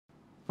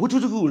What do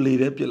you lay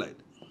there? Like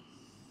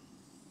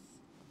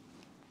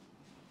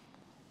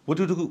what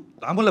do you do?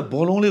 I'm a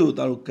ball only with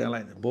our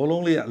Carolina. Ball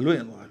only at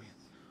Luan.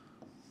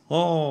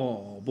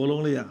 Oh, ball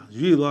only at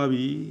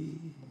you.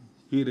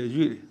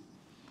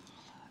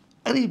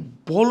 Any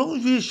ball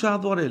you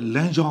shot or a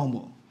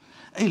lanjong.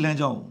 A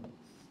lanjong.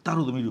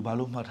 Taru the middle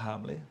balloon mat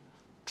hamle.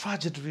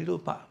 Tragedy to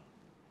pa.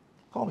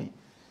 Call me.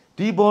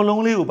 The ball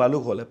only with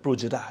balloon call a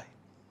projedi.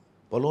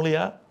 Ball only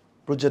a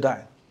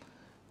projedi.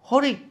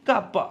 Hori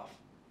kappa.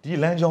 The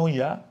lanjong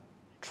ya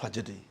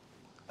tragedy.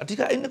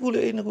 Atika in the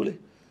gule.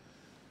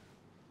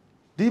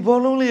 The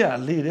ball only a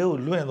lady who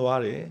learn the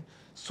worry.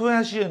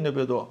 Swear she and the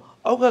bedo.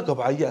 Oga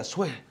kabaya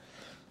swear.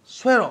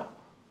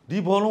 The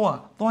ball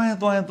one, twine.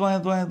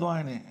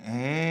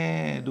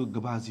 Do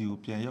Gabazio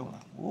pianola.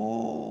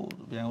 Oh,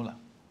 pianola.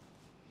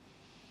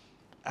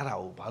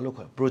 Arao,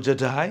 Paloka,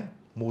 projectile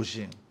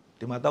motion.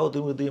 The Matao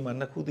to the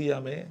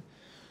Manakudiame.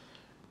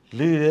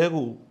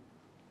 Lego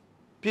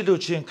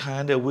Pidochin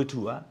kind of way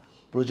to a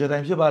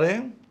projectile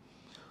Shibare.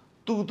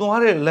 To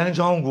Toare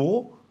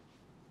Lanjongo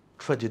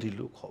tragedy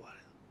look over.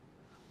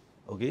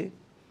 Okay?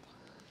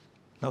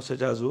 Now,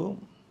 Sajazo,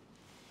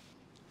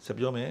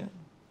 Sabiome.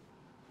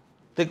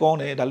 Take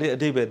on a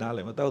David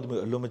Nalem without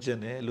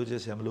Lumagene,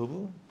 Luciam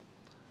Lobu.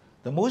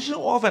 The motion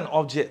of an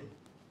object.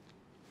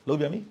 Look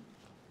at me.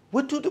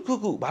 What do the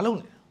cuckoo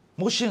balloon?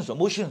 Motions,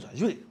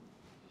 you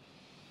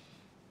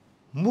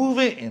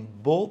moving in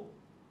both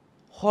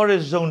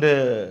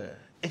horizontal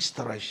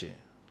extraction.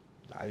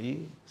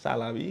 Lavi,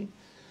 Salavi.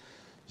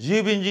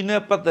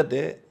 Jibinjina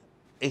patate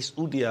ex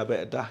udia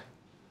beta.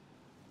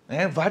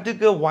 And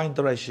vertical y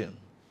direction.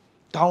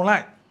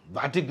 Downline.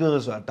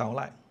 Verticals are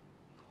downline.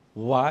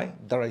 Y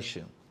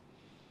direction.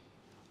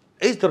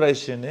 X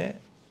direction is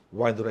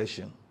Y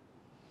direction.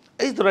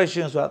 X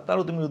direction is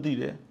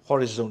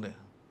horizontal.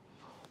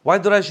 Y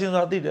direction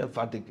is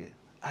vertical.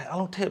 I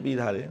don't tell you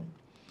that.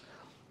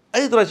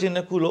 X direction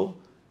is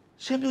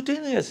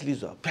simultaneously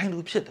blind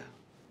to pit.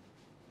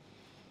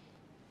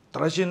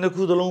 Direction is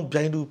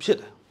blind to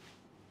pit.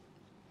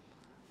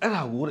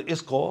 And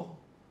is called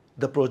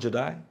the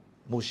projectile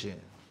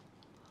motion.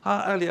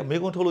 Earlier, me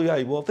going to tell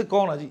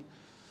you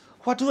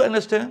what do you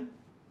understand?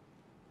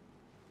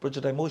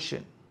 Projectile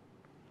motion.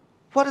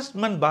 What is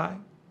meant by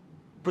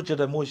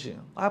projectile motion?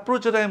 Our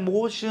projectile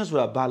motions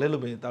were parallel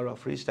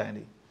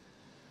freestanding.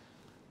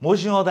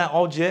 Motion of an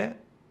object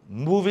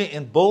moving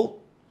in both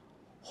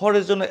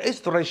horizontal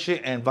X direction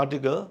and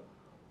vertical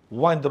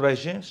Y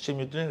direction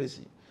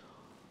simultaneously.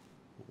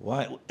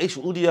 Y X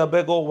udia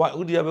bego Y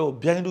udia bego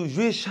behind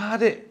you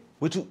shade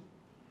with two.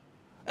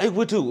 A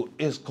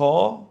is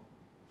called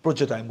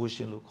projectile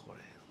motion. Look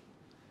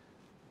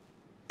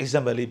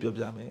example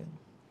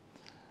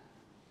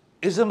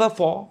Example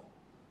 4,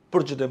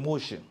 projectile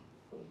motion.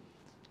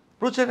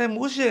 Projectile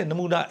motion,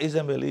 namuda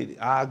example.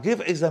 I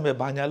give example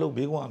banyalo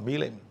big one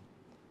million.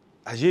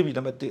 I give it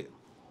a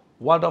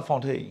water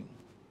fountain.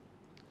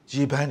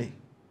 Jibani.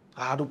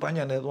 I do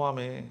panya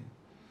netwame.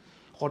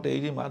 Hot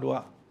eighty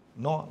madua.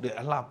 No, the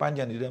Allah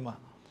panya nidema.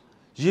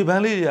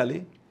 Jibani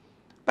really.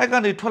 Back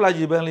on the Tola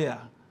Jibalia.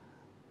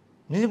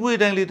 Nibu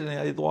then little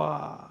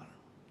Edwa.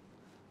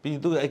 Be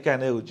do a can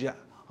euja.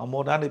 A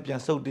modern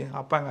pian soaking,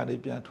 a panga de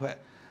pian twat.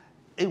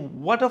 A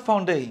water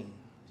fountain,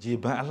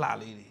 Jiban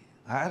lady.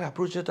 I had a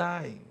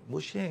projectile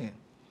motion.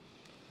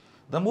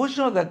 The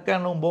motion of the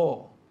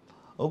cannonball.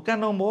 Oh,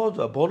 cannonballs,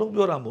 a ball of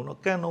your amono,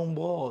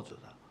 cannonballs.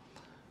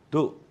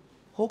 Do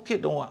hook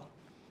it on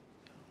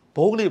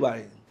Pony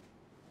by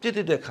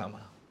Titty de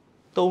Kama,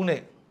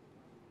 Tone,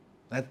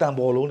 and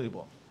Tambol only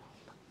ball.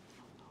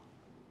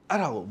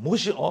 Arrow,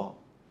 motion or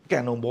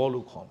cannonball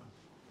look common.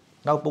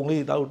 Now,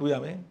 Pony out to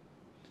Yame.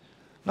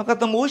 Now, got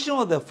the motion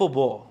of the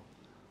football.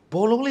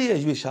 Ball only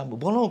as you shamble,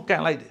 Bono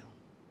can't like it.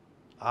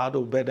 I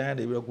do better than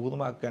they will go to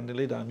my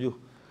candidate on you.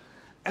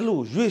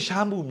 Hello, you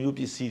shamble, you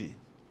be city.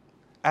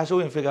 I show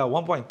in figure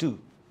 1.2.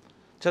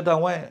 Chat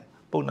down way,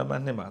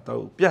 Ponamanema,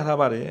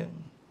 Piatabare.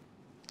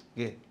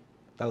 Gay,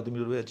 Tao to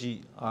me,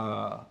 G.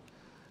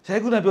 Say, I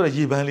couldn't be a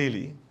Jiban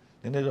Lily.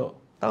 Then they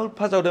don't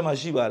pass out them as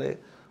she bare.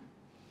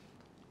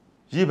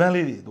 Jiban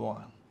Lily, the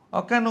one.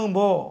 I can't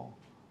ball.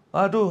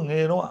 I do,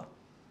 you know.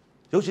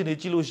 Yosin the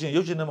Chilusion,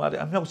 Yosin the Mother,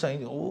 I'm not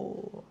saying,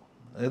 oh.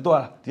 The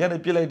other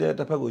pillar there,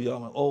 the Pago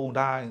Yama, oh,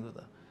 dying.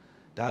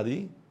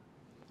 Daddy,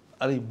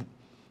 I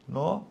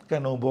no,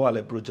 cannot boil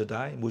a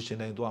projectile,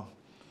 motion and one.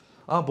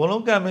 Ah,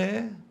 Bolonga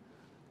me,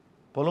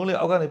 Bolonga,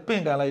 I'm going to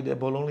pink I like the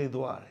Bolonga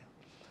Duare.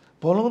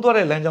 Bolonga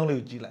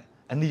Lanjong Gila,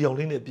 and the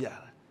only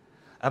Piara.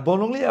 A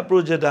Bolonga a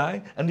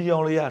projectile, and the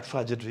only a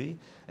tragedy,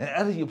 and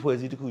every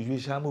poesy to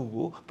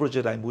Yushamu,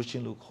 projectile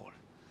motion look hard.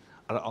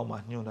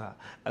 Alma Nuna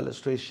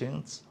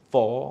illustrations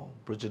for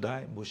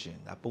projectile motion.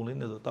 A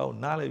Polina the town,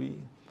 Nalavi.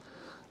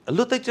 A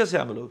little just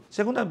Yamalo,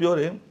 second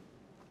Biore.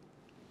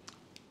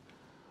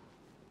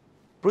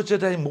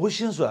 Projectile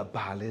motions were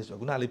ballets or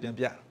Gunalipian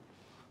Pia.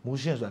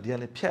 Motions were the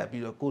only Pia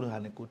be a good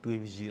and good to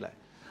vigil.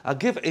 I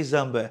give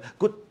example,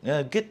 good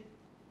get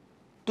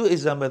 2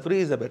 example,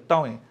 3 example,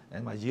 town,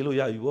 and my yellow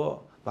ya you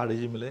are,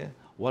 Parijimile,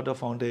 water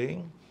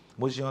fountain,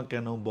 motion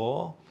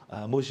cannonball,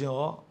 motion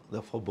or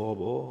the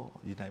football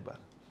united ba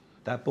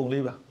da pong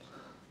le ba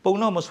pong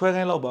no ma swai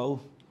kain lok ba u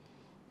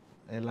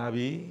la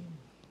bi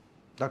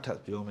dak that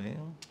pyo me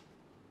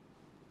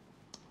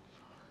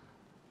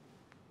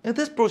in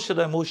this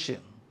projectile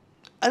motion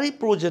any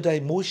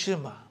projectile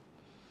motion ma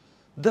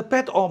the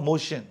path of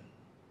motion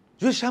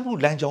ရွေ့ရှားမှု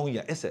လမ်းကြောင်း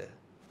ကြီး is a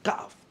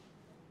curve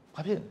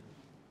ဘာဖြစ်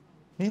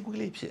မင်းကွေး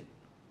လေးဖြစ်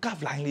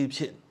curve line လေးဖြ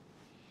စ်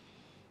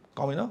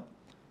ကောင်းပြီနော်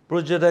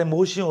projectile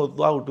motion ကို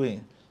သွားလို့တွင်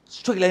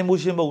straight line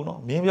motion မဟုတ်နော်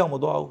မြင်းပြောင်းမ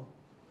သွားဘူး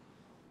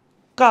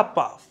curve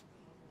path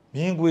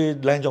မြင်းကွေး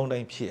လမ်းကြောင်းတို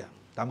င်းဖြစ်ရ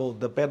ဒါမှမဟုတ်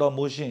the path of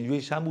motion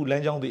ရွေ့ရှားမှုလ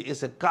မ်းကြောင်းတွေ is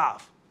a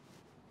curve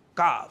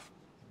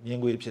မြ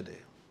င်းကွေးဖြစ်တ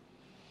ယ်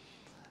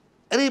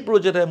အဲ့ဒီ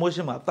projectile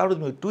motion မှာသာလို့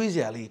မျိုးတွေးစ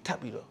ရာလေးထပ်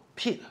ပြီးတော့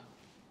ဖြစ်လာ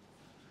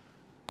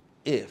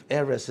if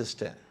air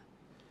resistant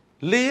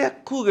လေယာဉ်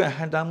ခုခံဟ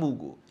န်တာမှု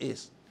ကို is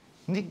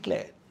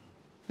neglect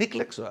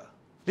ဆိုတာ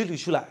လိလူ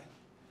ရှုလိုက်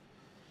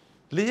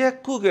လေယာဉ်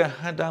ခုခံ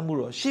ဟန်တာမှု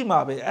တော့ရှိမှာ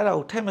ပဲအဲ့ဒါ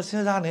ကိုထဲမစ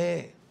င်းစားနဲ့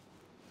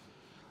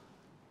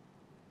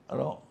အဲ့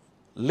တော့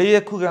လေယာ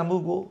ဉ်ခုခံမှု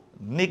ကို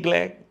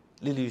neglect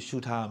လိလူရှု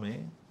ထားမ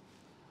ယ်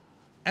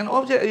an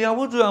object အရာဝ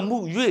တ္ထုကမှု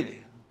ရွေ့တ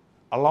ယ်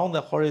along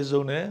the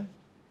horizontal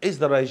x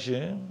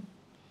direction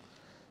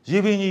ရေ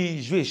ပင်ကြီး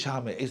ရွေ့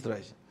ရှားမယ် x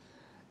direction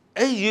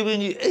အဲ့ရေပင်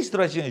ကြီး x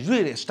direction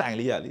ရွေ့တဲ့ style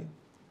လေးရလေ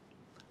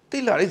တိ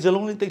တ်လာအဲ့ဇ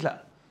လုံးလေးတိတ်လာ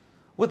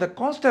with a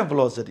constant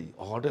velocity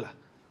ဟုတ်လား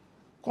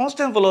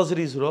constant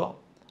velocity ဆိုတော့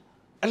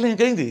အလင်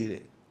ကိန်းတွေ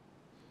တဲ့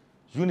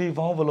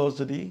uniform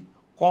velocity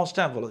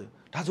constant velocity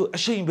ဒါဆိုအ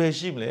ရှိန်ပဲ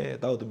ရှိမလဲ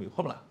တောက်သမီးဟု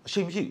တ်မလားအရှိ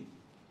န်မရှိ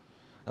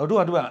ဘူးတို့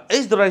က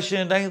x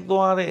direction တိုင်း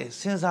သွားတဲ့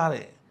စဉ်းစား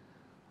တဲ့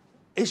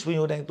x ဝင်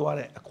ရိုးတိုင်းသွား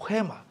တဲ့အခွဲ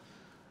မှာ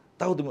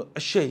တောက်သမီး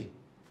အရှိန်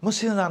မစ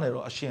ဉ်းစားနဲ့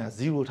တော့အရှိန်က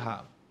0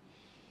ထား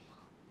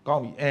ကော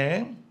င်းပြီ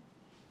and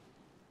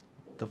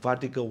the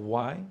vertical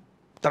y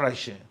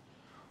direction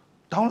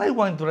downward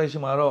y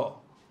direction မှာတော့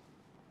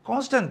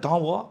constant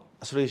downward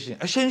acceleration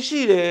အရှိန်ရှိ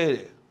တယ်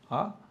တဲ့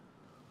ဟာ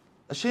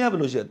အရှိန်ကဘယ်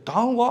လိုရှိလဲ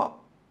downward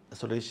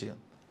acceleration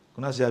ခု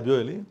နဆရာပြော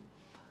ရလေ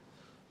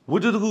ဝ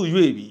တ္ထုတစ်ခု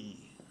ရွေ့ပြီ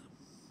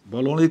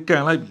ဘောလုံးလေးက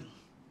န်လိုက်ပြီ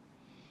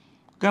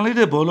ကန်လိုက်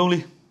တဲ့ဘောလုံး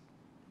လေး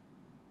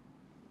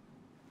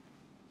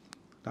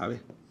ဒါပဲ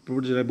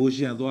projectile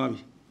motion ကသွား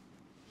ပြီ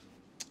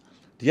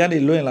ဒီကနေ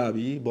လွင့်လာ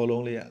ပြီဘော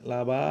လုံးလေးကလာ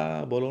ပါ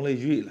ဘောလုံးလေး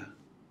ရွေ့လာ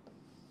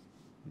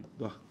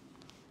သွား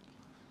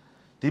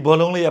ဒီဘော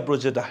လုံးလေးက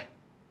projectile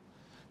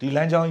ဒီလ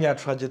မ်းကြောင်းရ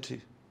trajectory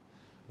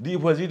ဒီ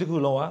အဖွဲ့အစည်းတစ်ခု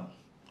လုံးက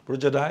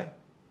projectile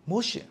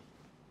motion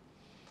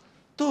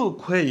သူ့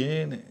ခွဲရ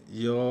င်တဲ့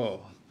ယော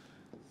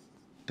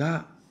ဒါ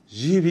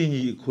ရေပင်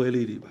ကြီးခွဲ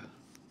လေးတွေပါ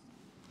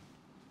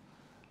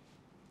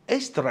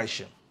x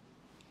direction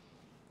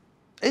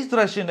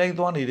တိုင်း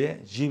သွားနေတဲ့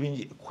ရေပင်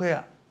ကြီးအခွဲက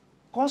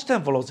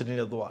constant velocity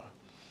နဲ့သွားတာ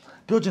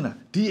ပြောချင်တာ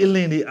ဒီအလ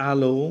င်တွေအား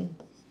လုံး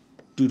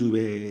တူတူ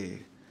ပဲ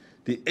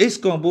ဒီ x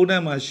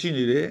component မှာရှိ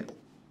နေတဲ့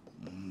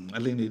အ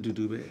လင်တွေတူ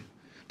တူပဲ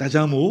ဒါ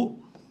ကြောင့်မို့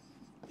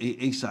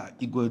ax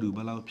equal to ဘ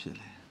ယ်လောက်ဖြစ်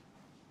လဲ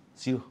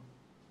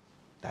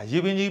0ဒါရေ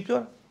ပင်ကြီး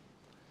ပြော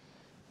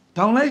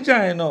တောင်းလိုက်ကြ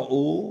ရင်တော့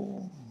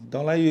တော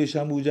င်းလိုက်ရွေး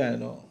ရှားမှုကြရင်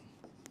တော့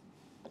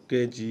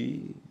ကဲကြည့်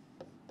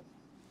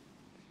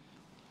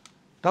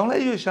တောင်းလို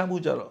က်ရွေးရှားမှု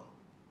ကြတော့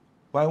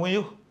y ဝင်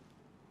ယူ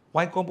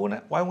y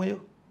component y ဝင်ယူ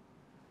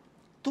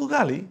သူက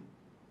လေ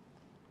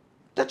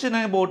တက်ချင်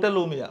နိုင်ပေါ်တက်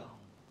လို့မရ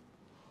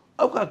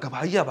အောက်ကကဘာ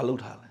ကြီးကဘာလု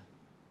ပ်ထားလဲ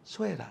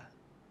ဆွဲတာ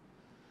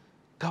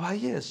ကဘာ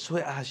ကြီးရဲ့ဆွဲ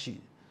အားရှိ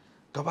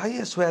ကဘာကြီး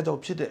ရဲ့ဆွဲအားကြော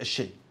င့်ဖြစ်တဲ့အ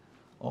ရှိန်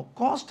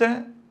constant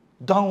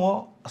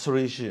downward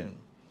acceleration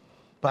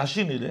ဘာ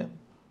ရှိနေလဲ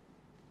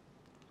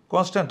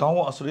constant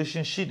downward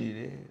acceleration ရှိနေတ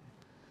ယ်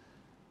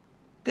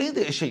ကိန်း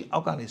တဲ့အရှိန်အော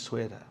က်ကနေ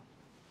ဆွဲတာ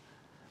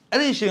အဲ့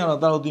ဒီအရှိန်က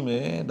တော့တားလို့သိမ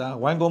ယ်ဒါ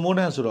y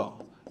component ဆိုတော့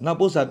နောက်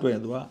ပု္ပ္ပစာတွေ့ရ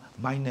င်သူက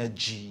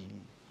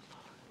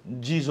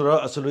 -g ဆို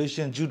တော့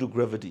acceleration due to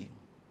gravity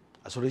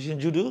acceleration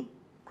due to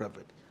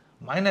gravity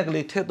minus က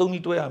လေးထည့်သုံး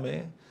ပြီးတွဲရမ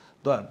ယ်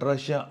သူက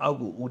direction အောက်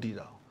ကိုဦးတည်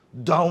တာ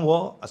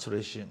downward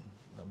acceleration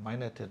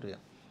minus ထည့်တွဲရ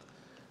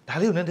ဒါ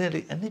လေးကိုနည်းနည်း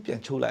လေးအနည်းပြ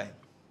န်ချိုးလိုက်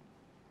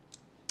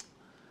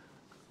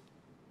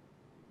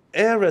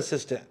air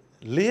resistant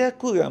လေယာဉ်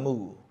ခုခံမှု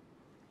ကို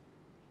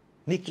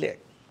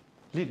neglect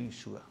လိလူ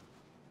ရှုတာ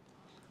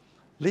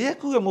လေယာဉ်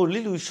ခုခံမှုလိ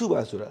လူရှု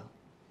ပါဆိုတာ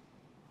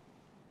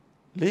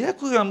လေယာဉ်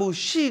ခုခံမှု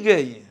ရှိ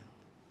ခဲ့ရင်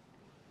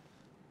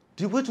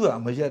ဒီဝတ္ထုက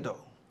မရက်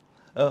တော့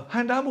ဟ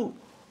န်တာမှု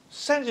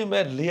စန့်ကျင်ဘ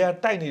က်လေယာဉ်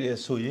တိုက်နေတယ်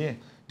ဆိုရင်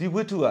ဒီဝ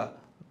တ္ထုက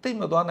တိတ်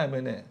မသွားနိုင်မ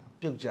နဲ့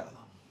ပြုတ်ကျ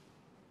သွား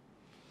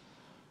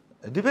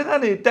ဒီဘက်က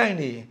နေတိုက်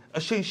နေ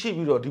အရှိန်ရှိ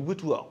ပြီးတော့ဒီဝတ္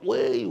ထုကဝဲ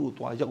ကို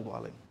သွားရောက်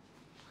သွားလိမ့်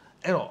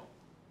အဲ့တော့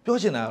ပြော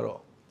ချင်တာကတော့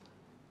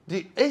ဒီ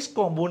x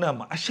component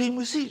မှာအရှိန်မ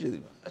ရှိသေး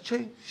ဘူးအချိ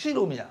န်ရှိ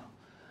လို့မရ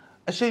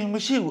အရှိန်မ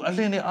ရှိဘူးအလ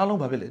င်းနဲ့အားလုံး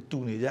ဘာဖြစ်လဲတူ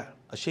နေကြ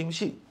အရှိန်မ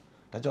ရှိ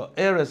ဒါကြောင့်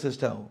air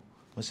resistant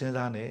ကိုမစင်း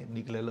စားနဲ့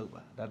neglect လုပ်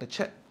ပါဒါတစ်ချ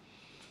က်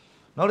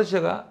နောက်တစ်ချ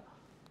က်က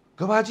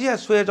ကဘာကြီးက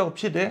ဆွဲကြောက်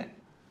ဖြစ်တဲ့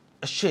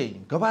အရှိန်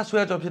ကဘာ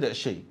ဆွဲကြောက်ဖြစ်တဲ့အ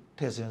ရှိန်ထ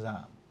ည့်စင်း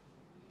စား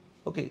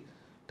โอเค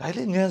ဒါ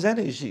လေးငန်စမ်း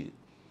နေရှိ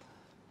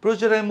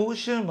projectile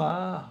motion မှာ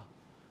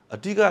အ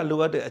ဓိကလို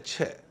အပ်တဲ့အချ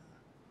က်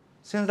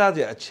စဉ်းစား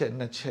ကြအချက်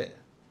နှစ်ချက်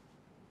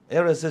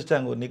air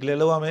resistant ကို neglect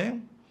လုပ်ရမယ်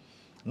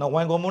Now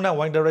one component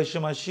one direction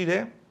မှာရှိတ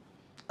ယ်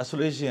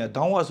acceleration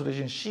downward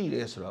acceleration ရှိတ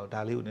ယ်ဆိုတော့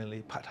ဒါလေးကိုနည်း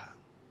လေးဖတ်ထား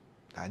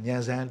ဒါဉာ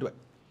ဏ်စမ်းအတွက်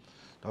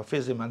တော့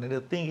physics မှာနည်းန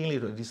ည်း thinking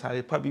လေးတော့ဒီစာ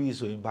လေးဖတ်ပြီး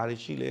ဆိုရင်ဘာတွေ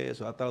ရှိလဲ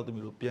ဆိုတာတောက်သ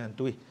မီးတို့ပြန်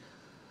တွေး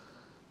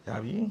ရ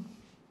ပြီ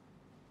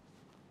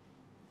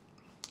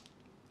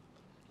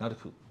နောက်တစ်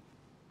ခု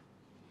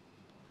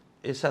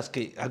SSK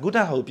အခုတ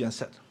ည်းဟိုပြန်ဆ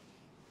က်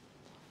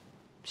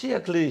ဖြစ်ရ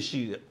ကလေးရှိ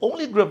တယ်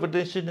only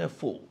gravitational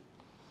force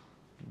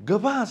က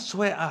မ္ဘာ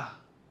ဆွဲအား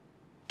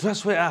drag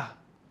ဆွဲအား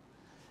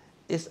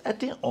is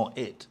acting on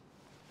it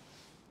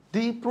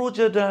ဒီ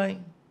project တိုင်း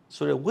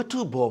ဆိုတဲ့ဝတ္ထု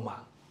ပေါ်မှာ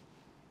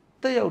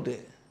တက်ရောက်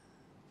တဲ့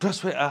drag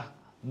ဆွဲအား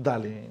ဒါ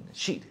လည်း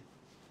ရှိတယ်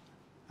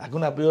အခု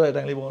နပြောတဲ့အ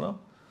တိုင်းလေးပေါ့နော်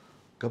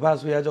ကမ္ဘာ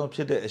ဆွဲအားကြောင့်ဖြ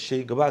စ်တဲ့အရှိ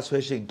န်ကမ္ဘာဆွဲ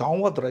ရှိန်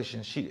downward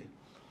direction ရှိတယ်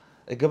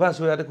အဲကမ္ဘာ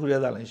ဆွဲအားတစ်ခုတ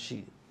ည်းသာလည်းရှိ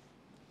တယ်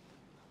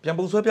ပြန်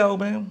ပုံဆွဲပြအော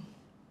င်မယ်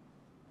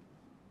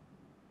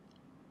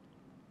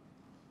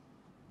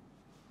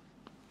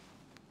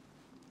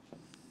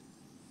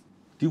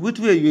ဒီဝတ္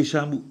ထုရဲ့ရွေ့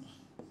ရှားမှု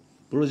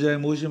project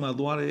motion မှာ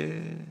သွားတယ်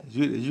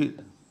ရွေ့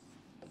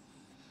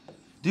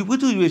ဒီဝ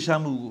တ္ထုရွေ့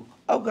ရှားမှုကို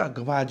အောက်ကက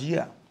ဘာကြီး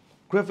က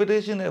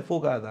gravitational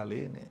force ကသာလေ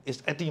is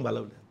acting ဘာ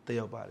လို့လဲတ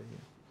ယောက်ပါတယ်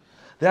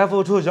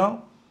therefore ထို့ကြောင့်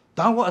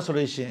downward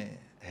acceleration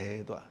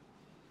သွား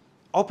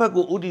အောက်ဘက်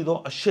ကိုဥတည်သော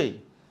အရှိန်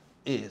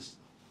is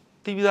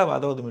တိပိသားပါ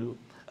တော့သူမျိုး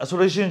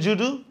acceleration due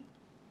to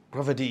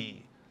gravity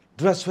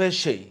drag ဆွဲ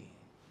ရှိန်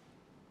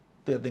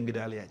တဲ့သင်္ကေတ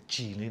လေးကကြ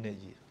ည်လေးနဲ့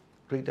ကြီး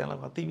great time လော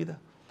က်ပါတိပိ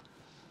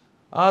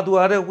သားသူ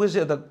အားတဲ့ with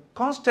the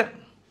constant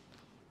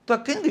တ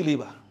ကင်းဒီလေး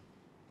ပါ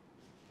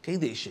ကင်း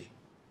ဒီရှိ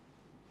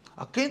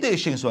အကင်းဒီ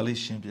ရှိဆိုလေး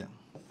ရှင်းပြန်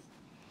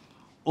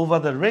over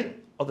the rate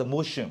of the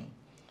motion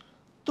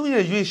သူ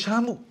ရဲ့ရွေ့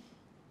ရှားမှု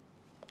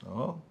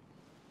နော်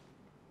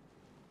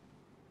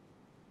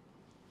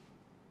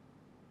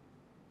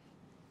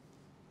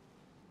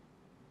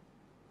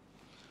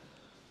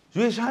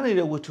ရွေ့ရှားနေ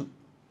တဲ့ဝတ္ထု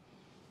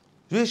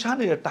ရွေ့ရှား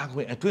နေတဲ့တာခွ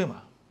င်အတွင်း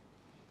မှာ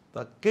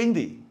ဒါကင်း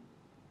ဒီ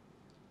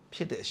ဖြ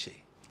စ်တဲ့အရှိ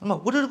အမ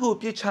ဝတ္ထုကို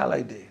ပြစ်ချ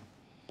လိုက်တယ်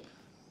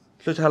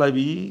လွှတ်ချလိုက်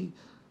ပြီ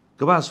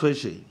ကမ္ဘာဆွဲ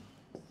ရှိ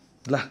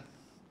လာ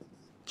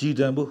ကြည်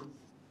တန်ဖို့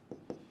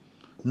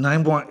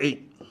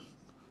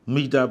 9.8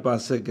 meter per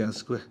second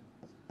square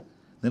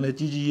နည်းနည်း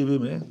ကြီးရေး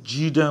ပေးမယ်ကြ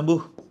ည်တန်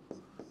ဖို့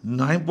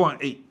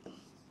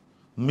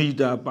 9.8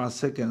 meter per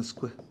second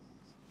square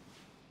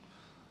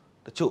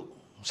တချို့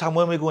စာ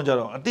မွေးမေးခွန်းကြ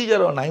တော့အတိကျ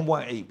တော့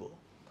 9.8 ပေါ့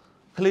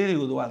ကလေးတွေ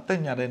ကိုသူကတ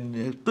က်ညာတဲ့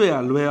တွေ့ရ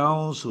လွယ်အော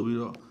င်ဆိုပြီး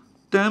တော့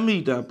10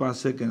 meter per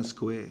second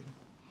square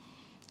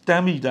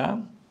 10 meter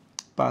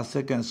per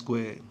second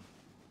square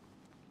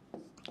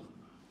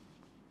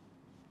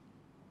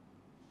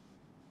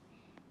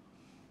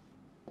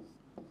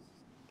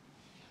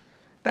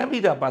 10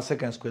 meter per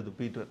second square သူ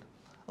ပြီးတော့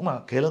ဥမာ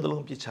ခဲလုံးတစ်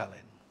လုံးပြစ်ချ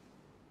လိုက်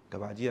က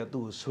ဘာကြီးက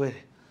သူ့ကိုဆွဲတ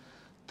ယ်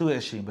သူ့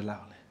ရဲ့အရှိန်ဘယ်လော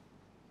က်လဲ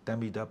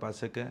10 meter per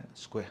second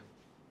square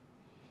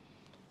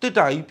တစ်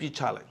တာကြီးပြစ်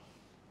ချလိုက်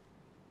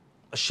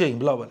အရှိန်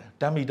ဘယ်လောက်ပဲလဲ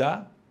10 meter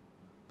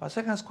per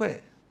second square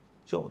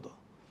ရှုံးတော့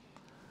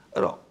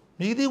အဲ့တော့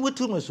မြည်သည့်ဝတ္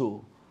ထုမဆို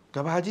က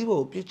ဘာကြီး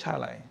ပေါ်ပြစ်ချ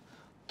လိုက်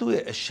သူ့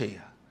ရဲ့အရှိန်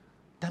ဟာ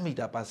10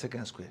 meter per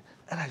second square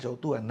အဲ့ဒါကြောင့်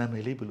သူကနာမ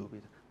ည်လေးဘယ်လို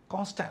ပေးတာ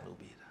constant လို့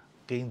ပေးတာ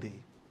gain သေး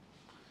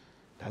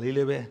ဒါလေးလ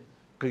ည်းပဲ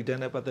greater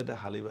နဲ့ပတ်သက်တဲ့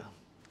ဟာလေးပါ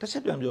တစ်ချ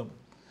က်ပြန်ပြော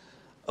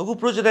အခု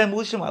projectile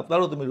motion မှာသား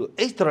တို့သမီးတို့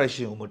x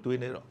direction ကိုမတွေး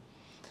နဲ့တော့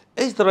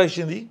x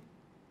direction ဒီ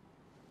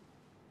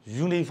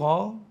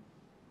uniform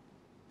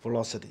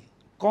velocity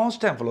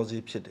constant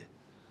velocity ဖြစ်တယ်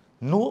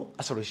no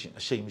acceleration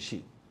အရှိန်မရှိ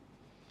ဘူး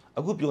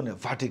အခုပြောနေ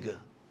vertical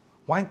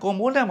y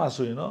component မှာ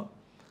ဆိုရင်တော့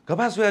ကမ္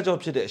ဘာဆွဲကြော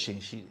ဖြစ်တဲ့အရှိ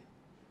န်ရှိတယ်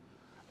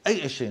အဲ့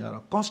အရှိန်က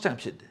တော့ constant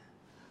ဖြစ်တယ်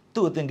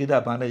သူ့အသင်္ကေတ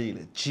ဘာနဲ့ရေး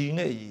လဲ g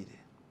နဲ့ရေးတ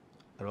ယ်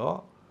အဲ့တော့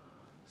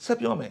ဆက်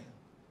ပြောမယ်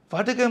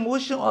vertical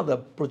motion of the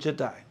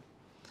projectile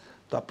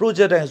the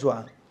projectile ဆိုတာ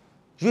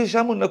ရွေ့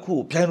ရှားမှုနှစ်ခုကို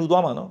ပြိုင်လူ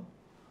သွားမှာနော်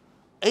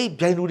အဲ့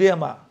ပြိုင်လူတွေက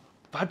မှာ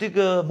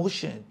vertical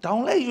motion တော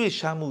င်းလဲရွေ့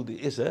ရှားမှုတွေ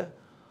is a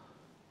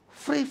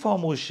free form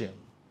motion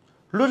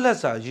လွတ်လပ်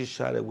စွာရွေ့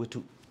ရှားတဲ့ဝတ္ထု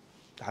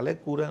ဒါလည်း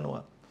ကိုရန်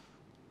တော့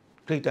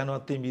great တန်း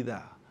တော့သင်ပြီး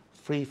သား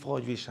free fall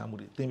ရွေ့ရှားမှု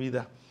တွေသင်ပြီး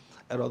သား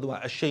အဲ့တော့သူက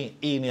အရှိန်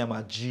A နေရာမှာ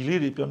G လေး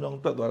တွေပြောင်းပြောင်း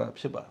တွက်သွားတာ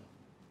ဖြစ်ပါ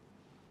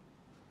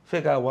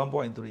figure 1.3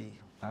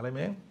 ဒါလည်းမ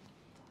ယ်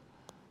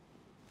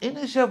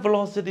initial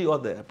velocity of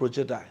the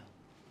projectile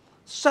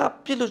စ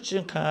ပြစ်လို့ချ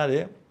င်းခံရ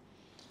တဲ့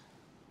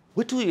ဝ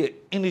တ္ထုရဲ့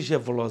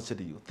initial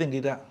velocity ကိုသင်္ကေ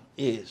တ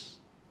is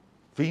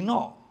v0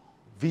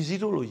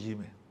 v0 လို့ရေး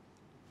မယ်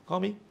ကော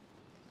င်းပြီ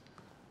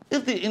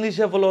if the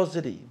initial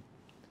velocity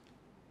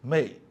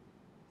may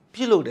ပြ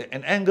စ်လို့တဲ့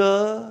an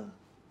angle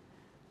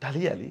ဒါ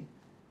လေးရလေ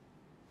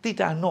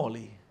theta naught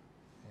လေး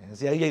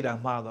ဆရာကြီးရိုက်တာ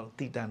မှားတော့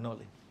theta naught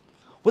လေး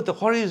with the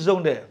horizon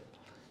တဲ့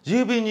ရေ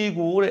ပင်ကြီး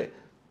ကိုတဲ့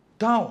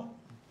down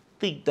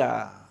theta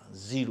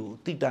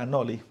 0 theta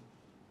naught လေး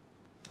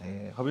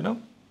ဟုတ်ပြီနော်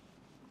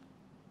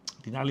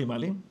ဒီနားလေးမှာ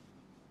လေ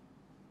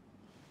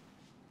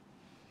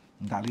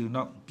ဒါလေးကို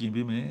တော့ပြင်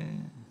ပေးမယ်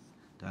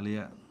ဒါလေး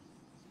က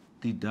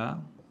theta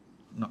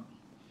naught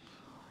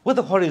with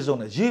the horizon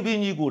နဲ့ရေပင်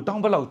ကြီးကိုတော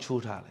င်းဘက်လောက်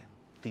ချိုးထားတယ်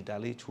theta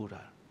လေးချိုး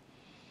ထား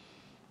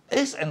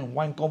x and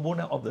y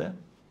component of the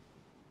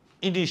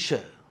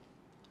initial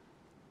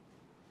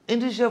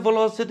initial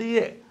velocity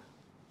ရဲ့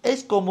x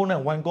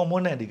component y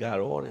component တွေက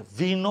တော့ v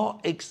naught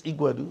x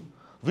equal to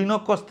v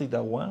naught cos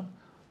theta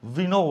 1 v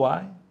naught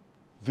y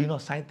v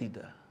naught sin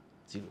theta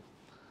 0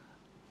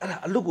အဲ့ဒါ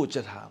အလွတ်ကိုချ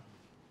က်ထား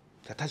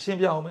ဒါထပ်ရှင်း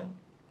ပြအောင်မယ်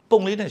ပုံ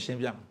လေးနဲ့ရှင်း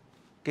ပြမယ်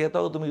ကဲ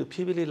တော့သမီးဖြ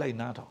ည်းဖြည်းလေးလိုက်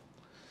နားထောင်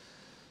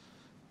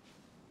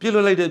ပြည့်လွ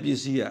တ်လိုက်တဲ့ပစ္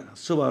စည်းက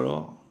ဆိုပါ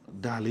တော့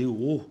ဒါလေး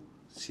ကို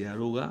ဆရာ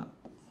တို့က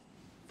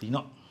v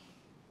naught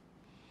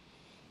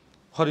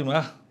ဟောဒီမှာ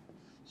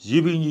ရေ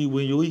ပင်ကြီးဝ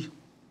င်ယိုး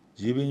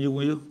ရေပင်ကြီးဝ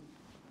င်ယိုး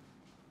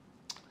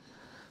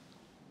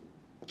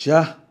ဂျာ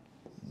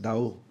ဒါ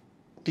ကို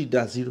တီ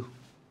တာ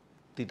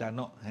0တီတာ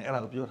နော့အဲ့ဒါ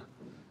ကိုပြောတာ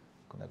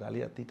ခုနက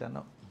လေးကတီတာ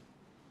နော့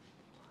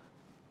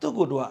သူ့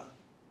ကိုတော့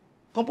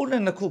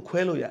component နှစ်ခု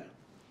ခွဲလို့ရ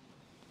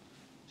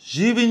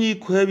ရေပင်ကြီး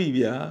ခွဲပြီ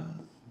ဗျာ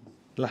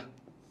လား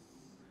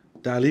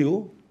ဒါလေးကို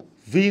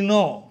v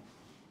naught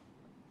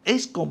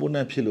x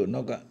component ဖြစ်လို့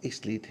နောက်က x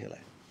လေးထည့်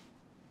လိုက်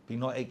v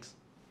naught x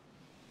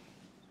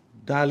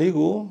ဒါလေး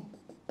ကို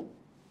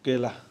ကဲ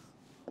လား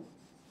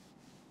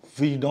v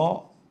naught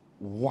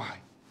y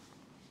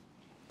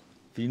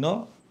v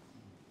naught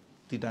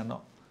theta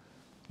naught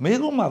မေ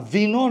ကုမှာ v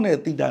naught နဲ့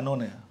theta naught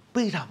နဲ့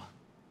ပေးထားမှာ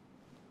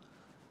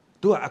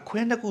တို့ကအခွဲ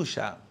နှစ်ခု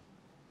ရှာ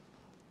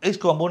x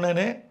component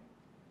နဲ့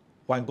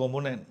y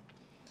component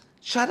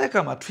ရှာတဲ့အ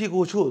ခါမှာ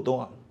trigo ချို့အ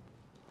သုံးအောင်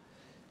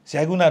ဆ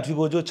ရာကနာ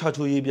trigo ချို့6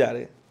ချို့ရေးပြတ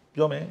ယ်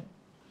ပြောမယ်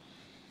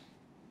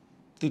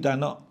theta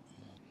naught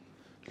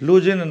လို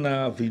ချင်တဲ့နာ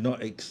v naught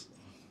x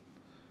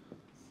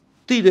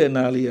တိတဲ့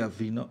နာလေးက v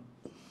naught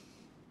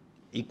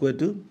equal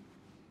to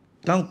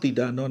တောင်း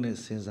theta naught နဲ့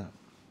စဉ်းစား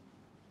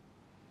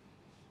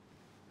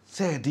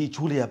ဆဲဒီ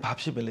ချိုးလေးကဘာ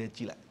ဖြစ်ပဲလဲကြ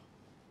ည့်လိုက်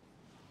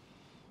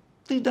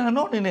theta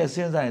naught နဲ့စ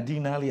ဉ်းစားရင်ဒီ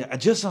နာလေးက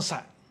adjacent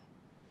side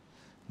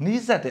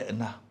နီးစပ်တဲ့အ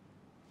နာ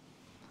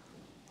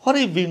ဟော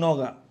ဒီ v naught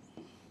က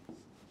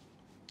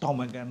တောင်း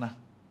မှန်ကန်နာ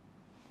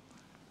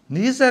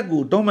နီးစပ်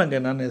ကိုတောင်းမှန်က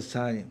န်နာနဲ့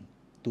စားရင်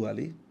သူက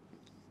လေ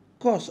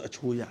cos အ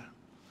ချိုးရ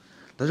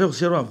ဒါကြောင့်ဆ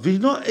ရာက v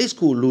naught x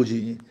ကိုလိုချ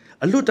င်ရင်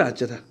အလွတ်တာ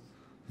ချက်တာ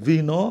v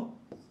naught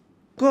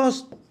cos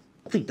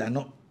theta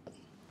naught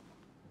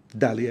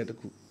ဒါလေးရတ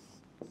ခု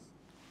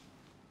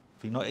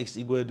v naught x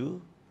equal to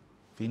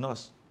v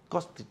naught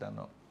cos theta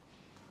naught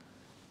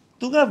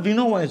သူက v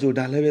naught y ဆို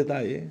ဒါလည်းပဲ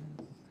သားရဲ့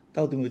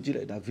တောက်တင်ကိုကြည့်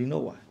လိုက်ဒါ v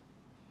naught y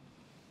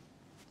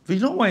v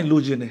naught y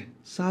လိုချင်တယ်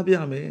စားပြ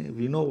မယ် v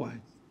naught y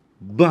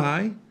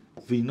by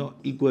v naught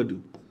equal to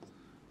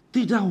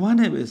theta 1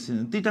နဲ့ပဲစ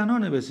ဉ်း theta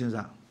naught နဲ့ပဲစဉ်း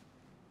စား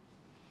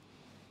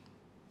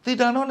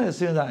theta naught နဲ့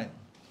စဉ်းစားရင်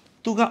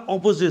သူက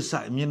opposite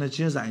side မျက်နှာချ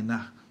င်းဆိုင်နာ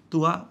သူ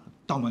က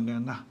တောင်ပံက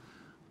န်နာ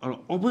အဲ့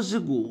တော့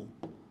opposite ကို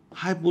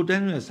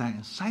hypotenuse နဲ့ဆိုင်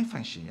sin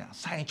function ရ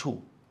sin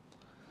ချိုး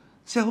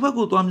ဆရာဘက်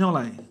ကိုသွားမြောက်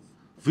လိုက်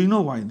v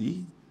naught y ဒီ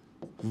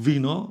v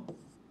naught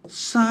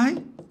sin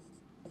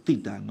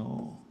theta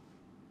naught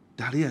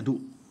ဒါလေးက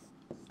တို့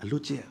အလွ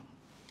တ်ကျက်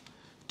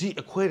ဒီ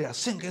အခွဲတွေက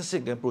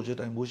single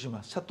projectile motion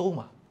မှာ73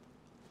မှာ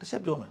တစ်ချ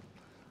က်ပြောမယ်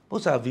ပု္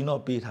ပ္ပာ v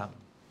naught ပေးထား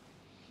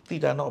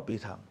theta naught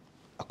ပေးထား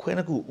အခွဲ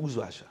နှစ်ခုဥ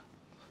စွာရှာ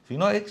v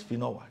naught x v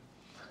naught y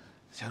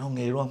ဆရာတို့င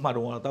ယ်တော့မှတ်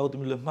တော့တောက်သ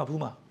မီးလည်းမှတ်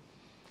ဘူးမှာ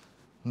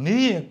နေ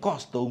ရင်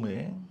cos သုံးမ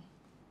ယ်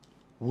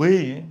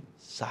ဝေးရင်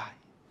sin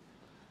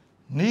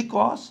နေ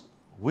cos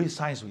ဝေး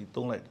sin ဆိုပြီး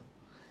သုံးလိုက်တယ်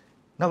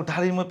နောက်ဒါ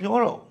တွေမပြော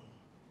တော့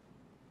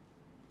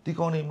ဒီ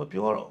ကောင်တွေမ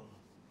ပြောတော့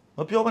မ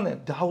ပြောဘဲနဲ့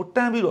ဒါကိုတ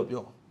န်းပြီးတော့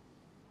ပြော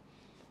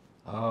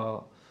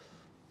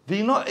v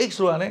naught x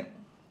ဆိုတာ ਨੇ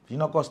v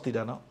naught cos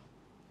theta naught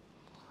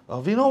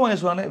v naught y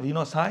ဆိုတာ ਨੇ v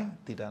naught sin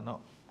theta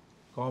naught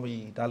ကောင်းပြီ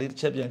ဒါလေးတစ်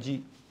ချက်ပြန်ကြ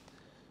ည့်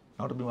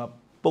နောက်တစ်ပြီးမှ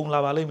ပုံလာ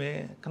ပါလိမ့်မယ်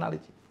ခဏ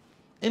လေးကြည့်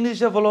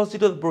initial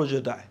velocity of the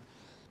projectile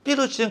ပြည့်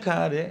လို့ချင်းခံ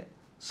ရတဲ့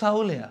စာ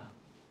အုပ်လင်ဟာ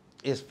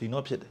is v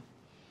naught ဖြစ်တယ်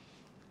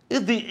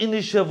if the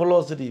initial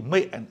velocity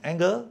make an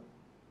angle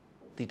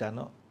theta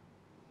naught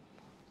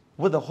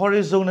with the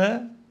horizontal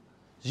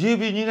ရေ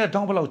ပြင်ကြီးနဲ့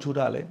တောင်းဘယ်လောက်ချိုး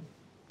တာလဲ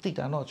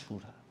theta naught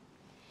ချိုးတာ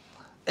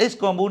x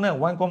component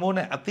y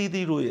component အသီး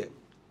သီးတို့ရဲ့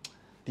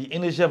ဒီ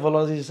initial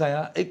velocity ဆိုင်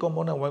ရာ x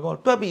component y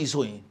component တွက်ပြီး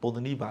ဆိုရင်ပုံသ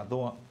ဏ္ဍာန်ပါ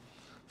တော့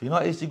v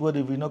naught x equal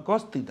to v naught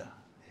cos theta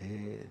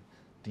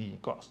ဒီ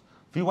cos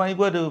vy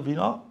equal to v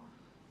naught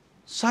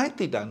sin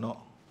theta naught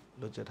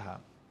လို့ချက်ထား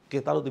ကဲ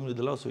တားလို့သမီးတို့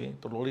ဒီလောက်ဆိုရင်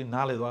တော်တော်လေး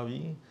နားလည်သွားပြီ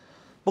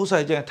ပု္ပ္ပာ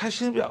ကြရင်ထပ်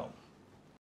ရှင်းပြအောင်